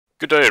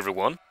Good day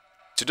everyone.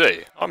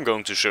 Today I'm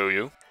going to show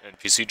you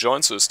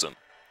NPCJoinSystem.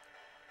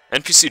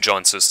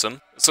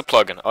 NPCJoinSystem is a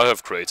plugin I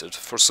have created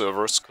for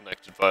servers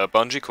connected via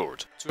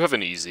BungeeCord to have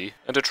an easy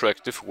and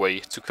attractive way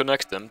to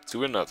connect them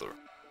to another.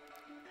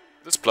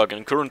 This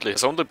plugin currently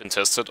has only been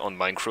tested on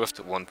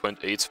Minecraft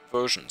 1.8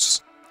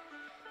 versions.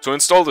 To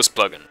install this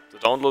plugin, the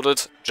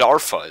downloaded jar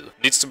file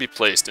needs to be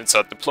placed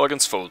inside the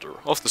plugins folder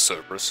of the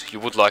servers you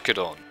would like it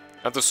on,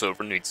 and the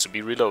server needs to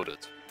be reloaded.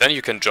 Then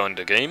you can join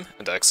the game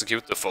and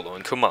execute the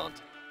following command: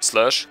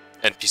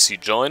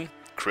 /npcjoin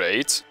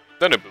create,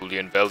 then a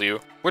boolean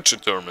value, which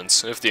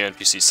determines if the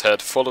NPC's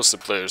head follows the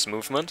player's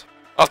movement.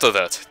 After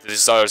that, the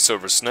desired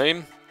server's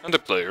name and the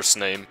player's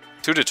name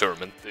to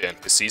determine the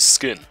NPC's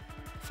skin.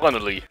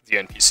 Finally, the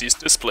NPC's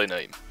display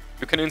name.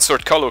 You can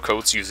insert color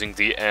codes using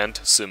the AND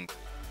symbol.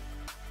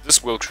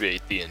 This will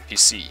create the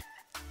NPC.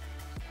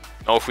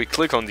 Now if we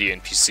click on the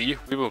NPC,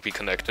 we will be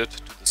connected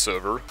to the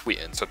server we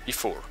entered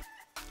before.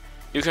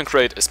 You can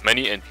create as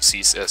many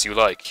NPCs as you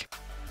like.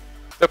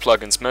 The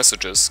plugin's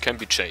messages can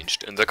be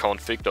changed in the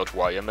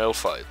config.yml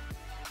file.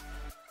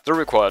 The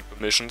required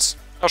permissions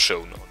are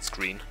shown on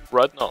screen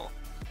right now.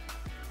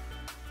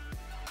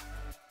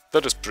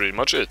 That is pretty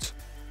much it.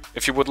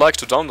 If you would like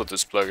to download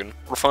this plugin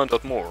or find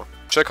out more,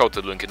 check out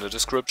the link in the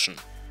description.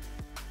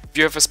 If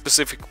you have a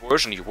specific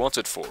version you want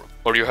it for,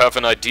 or you have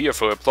an idea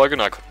for a plugin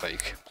I could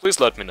make, please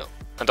let me know,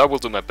 and I will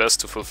do my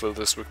best to fulfill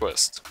this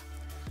request.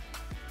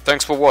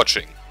 Thanks for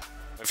watching.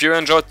 If you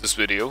enjoyed this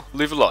video,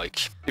 leave a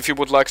like. If you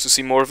would like to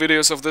see more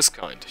videos of this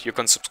kind, you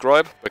can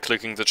subscribe by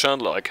clicking the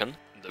channel icon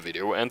in the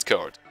video end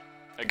card.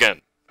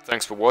 Again,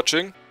 thanks for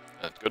watching,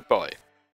 and goodbye.